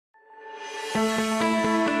元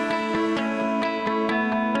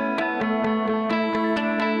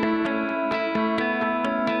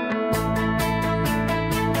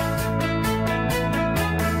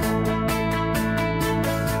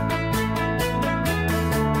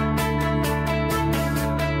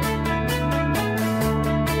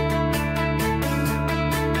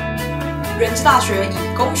智大学以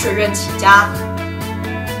工学院起家，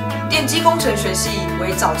电机工程学系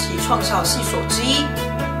为早期创校系所之一。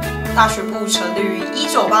大学部成立于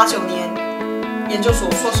1989年，研究所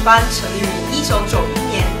硕士班成立于1991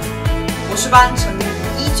年，博士班成立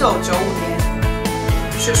于1995年。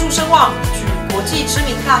学术声望具国际知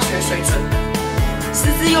名大学水准，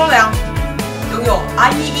师资优良，拥有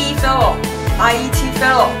IEE Fellow、IET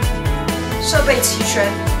Fellow， 设备齐全，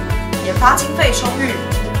研发经费充裕。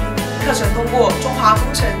课程通过中华工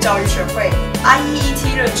程教育学会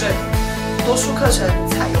IEET 认证，多数课程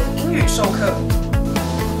采用英语授课。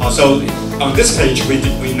So on this page, we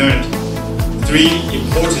learned 3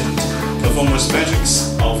 important performance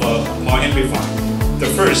metrics of a power amplifier. The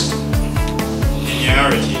first,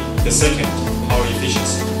 linearity. The second, power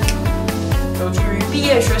efficiency. 有助于毕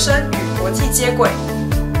业学生与国际接轨。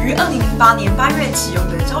于2008年8月启用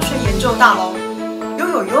的教学研究大楼，拥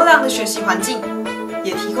有优良的学习环境。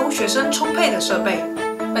也提供学生充沛的设备。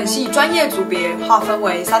本系专业组别划分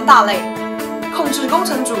为3大类：控制工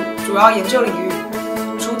程组主要研究领域，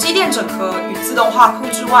除机电整合与自动化控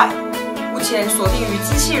制外，目前锁定于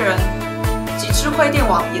机器人及智慧电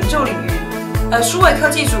网研究领域；而数位科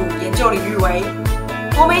技组研究领域为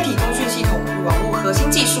多媒体通讯系统与网络核心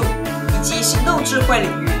技术以及行动智慧领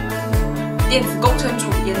域；电子工程组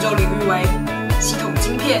研究领域为系统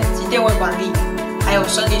晶片及电位管理。还有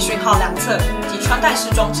生理讯号量测及穿戴式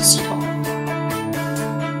装置系统。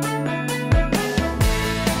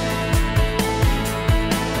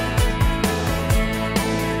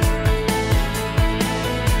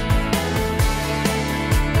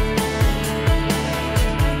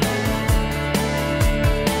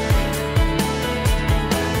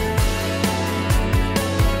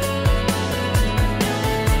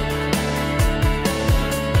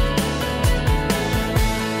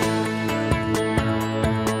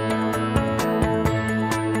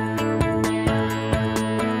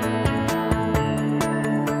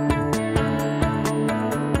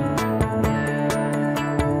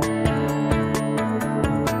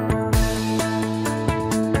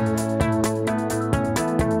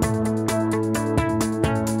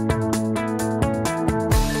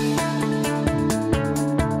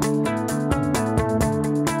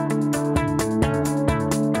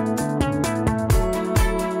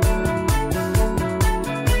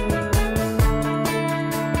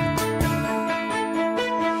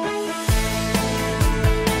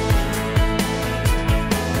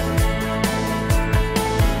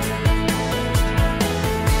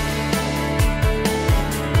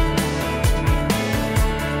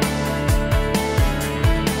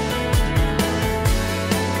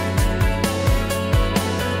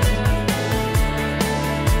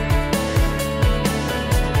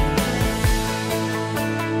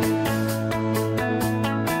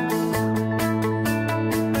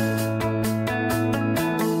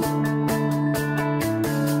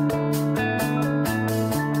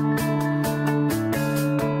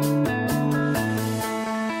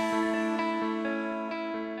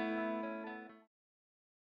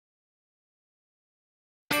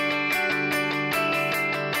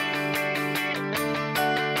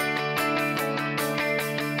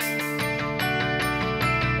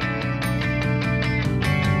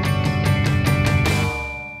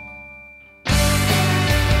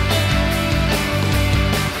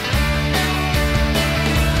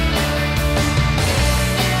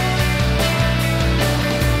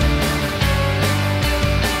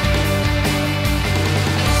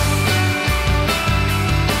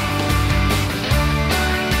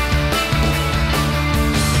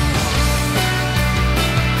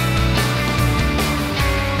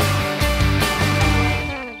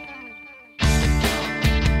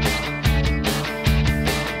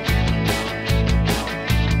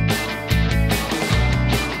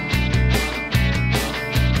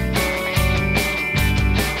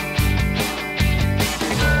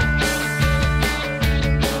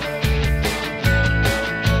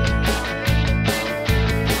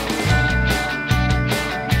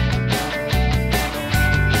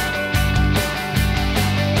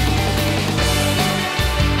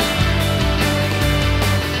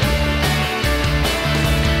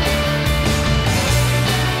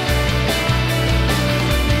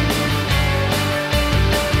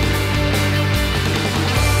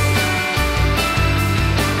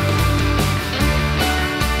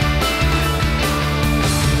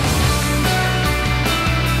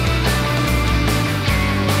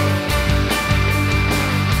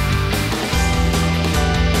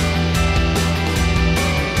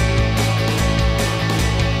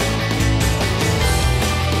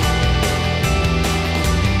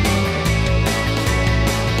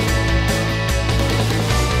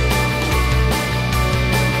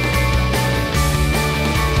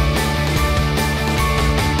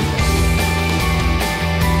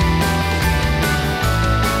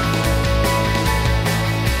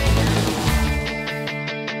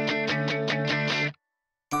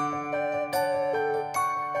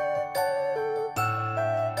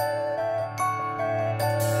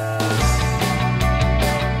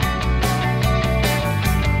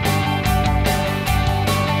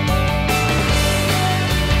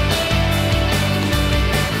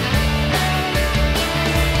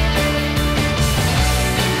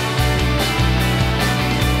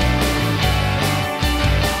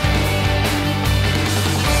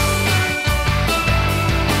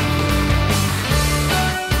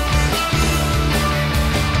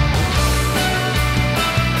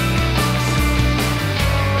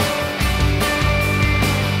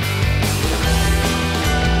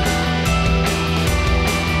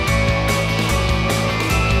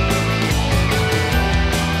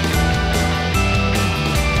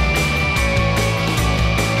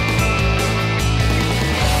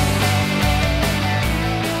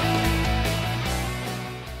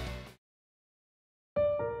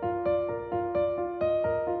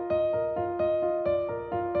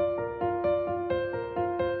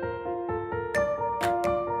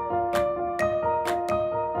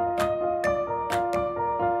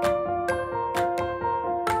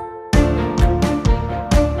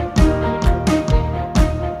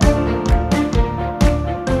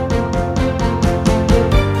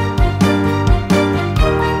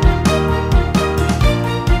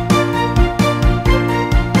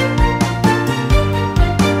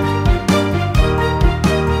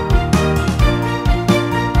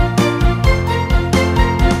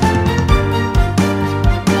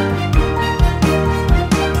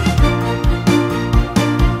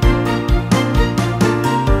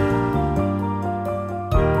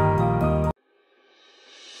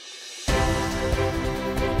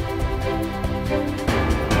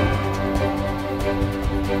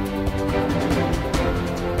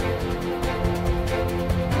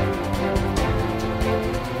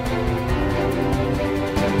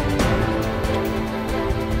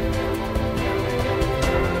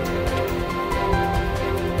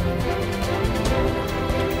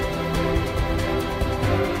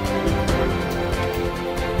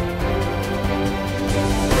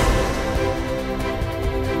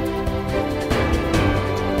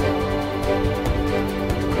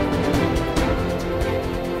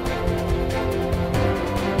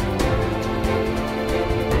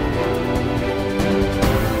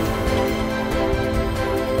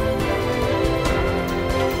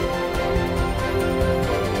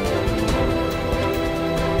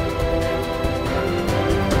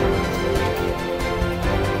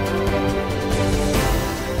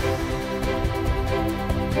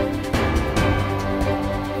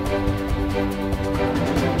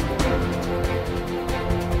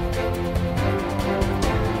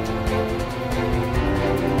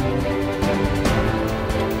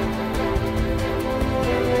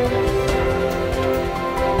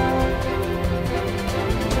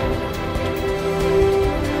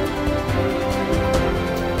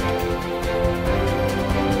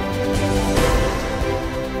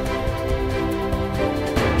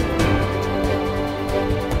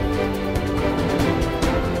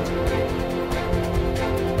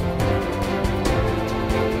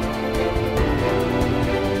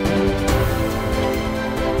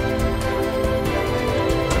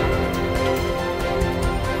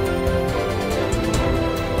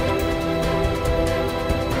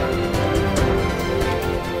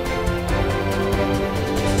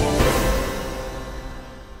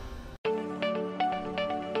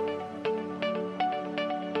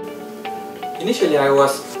Initially, I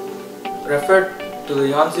was referred to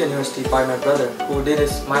the Yonsei University by my brother, who did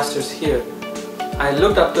his master's here. I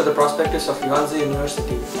looked up to the prospectus of Yonsei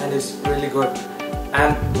University, and it's really good.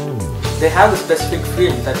 And they have a specific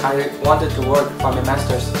field that I wanted to work for my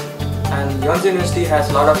master's. And Yonsei University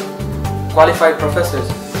has a lot of qualified professors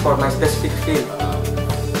for my specific field.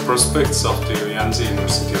 The prospects of the Yonsei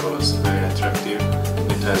University was very attractive.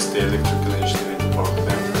 It has the electrical engineering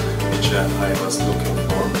department, which I was looking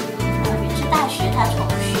for. 元智大学它从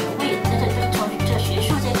学位，从这学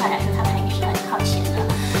术这块来说，它排名是很靠前的。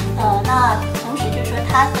那同时就是说，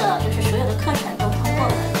它的就是所有的课程都通过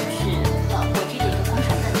了就是国际的一个工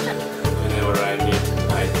程认证。Whenever I need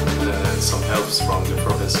some helps from the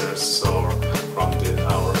professors or from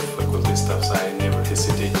our faculty staffs, I never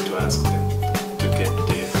hesitate to ask them to get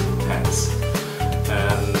their hands.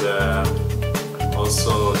 And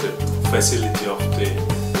also the facility of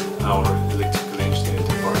our electrical engineering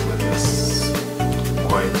department is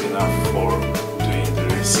quite enough for doing the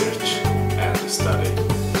research and the study.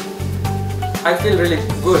 I feel really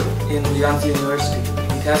good in Yonsei University.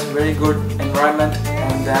 It has very good environment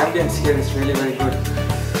and the ambience here is really very good.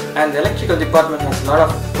 And the electrical department has a lot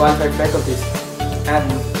of qualified faculties, and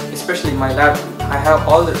especially my lab, I have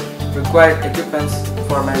all the required equipments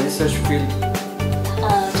for my research field.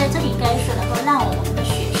 在这里应该说能够让我们的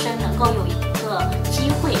学生能够有一个机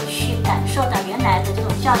会去感受到原来的这种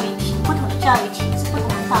教育体不同的教育体制、不同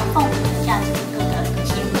文化氛围的这样子一个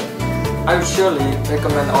机会。I would surely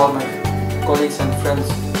recommend all my colleagues and friends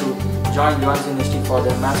to join Yonsei University for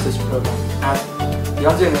their master's program, as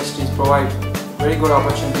Yonsei Universities provide very good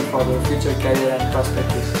opportunity for their future career and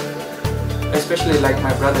perspectives. Especially like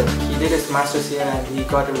my brother, he did his master's here and he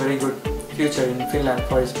got a very good future in Finland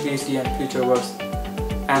for his PhD and future works.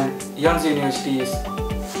 And Yonsei University has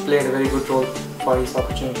played a very good role for his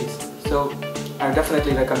opportunities. So I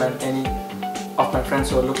definitely recommend any of my friends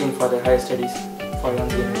who are looking for their higher studies for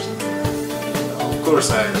Yonsei University. Of course,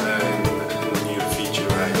 in the near future,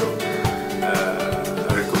 I will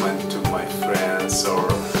recommend to my friends or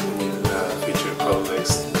future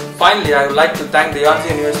colleagues. Finally, I would like to thank the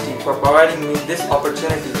Yonsei University for providing me this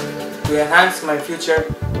opportunity to enhance my future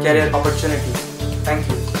career opportunities. Thank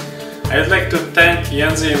you. I would like to thank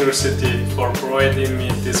Yonsei University for providing me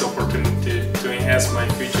this opportunity to enhance my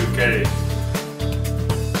future career.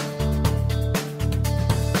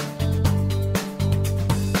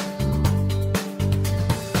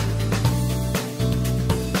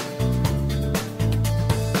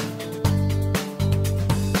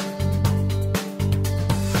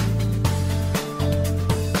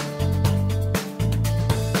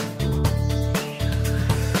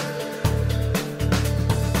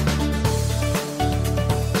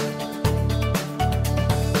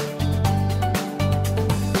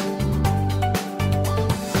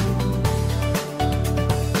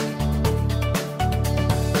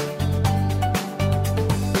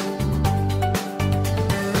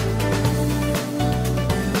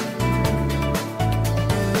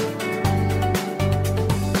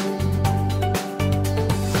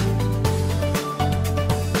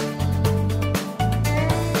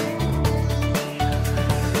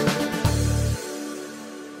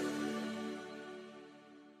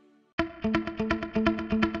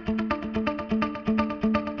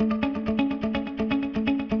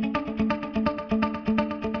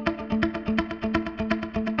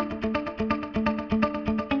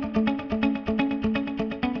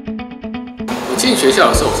 进学校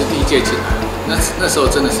的时候，我是第一届进来，那时候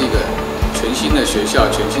真的是一个全新的学校、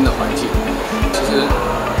全新的环境。其实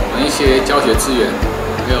我们一些教学资源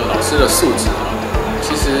还有老师的素质啊，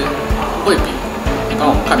其实不会比一般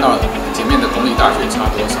我们看到前面的公立大学差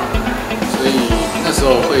多少。所以那时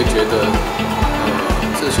候会觉得，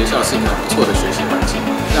这个学校是一个很不错的学习环境，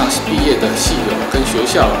让毕业的系友跟学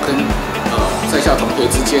校跟在校同学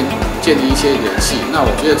之间建立一些联系。那我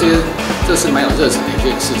觉得这是蛮有热忱的一件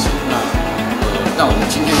事情。那我们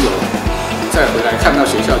今天有再回来看到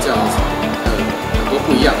学校这样子，很多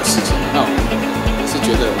不一样的事情，那我们是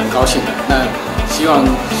觉得蛮高兴的。那希望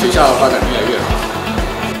学校发展越来越好。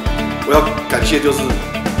我要感谢就是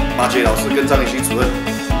马杰老师跟张以希主任，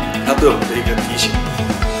他对我们的一个提醒。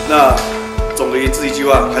那总而言之一句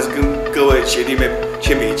话，还是跟各位学弟妹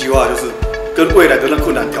签名一句话，就是跟未来的那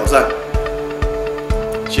困难挑战，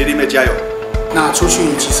学弟妹加油。那出去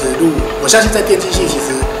其实路，我相信在电机系其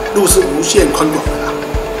实路是无限宽广的啦。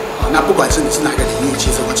那不管是你是哪个领域，其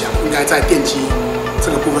实我讲应该在电机这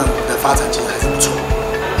个部分的发展其实还是不错。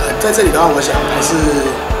在这里的话，我想还是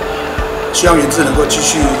希望元智能够继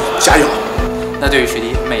续加油。那对于学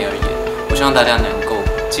弟妹而言，我希望大家能够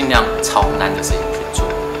尽量朝难的事情去做，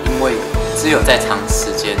因为只有在长时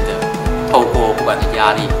间的透过不管是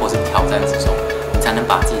压力或是挑战之中，你才能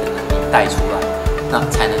把自己的能力带出来，那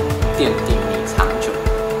才能奠定你长久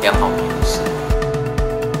良好的优势。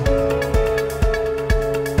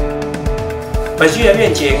本系的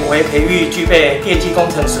愿景为培育具备电机工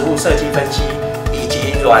程实务设计分析以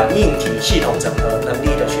及软硬体系统整合能力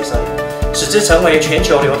的学生，使之成为全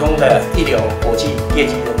球流通的一流国际电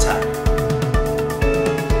机人